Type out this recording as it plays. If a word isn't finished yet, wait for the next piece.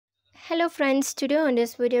Hello friends, today on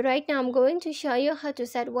this video right now I'm going to show you how to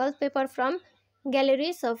set wallpaper from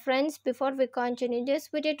gallery. So friends, before we continue this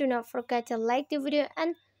video, do not forget to like the video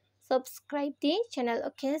and subscribe the channel.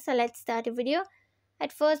 Okay, so let's start the video.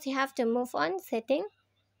 At first you have to move on setting,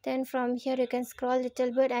 then from here you can scroll a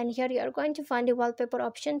little bit and here you are going to find the wallpaper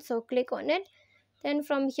option, so click on it. Then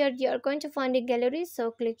from here you are going to find the gallery,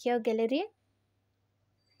 so click here gallery.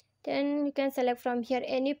 Then you can select from here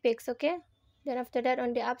any pics. Okay, then after that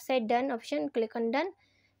on the upside done option, click on done.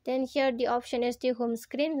 Then here the option is the home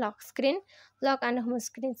screen, lock and home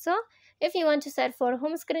screen. So if you want to set for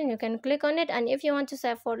home screen, you can click on it, and if you want to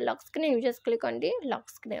set for lock screen, you just click on the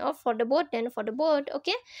lock screen, or for the board, then for the board.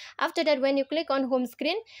 Okay, after that when you click on home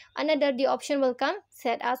screen, another the option will come,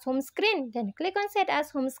 set as home screen, then click on set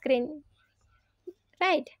as home screen,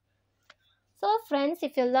 right? So friends,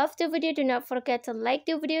 if you love the video, do not forget to like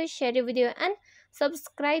the video, share the video and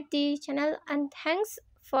subscribe the channel, and thanks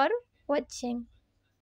for watching.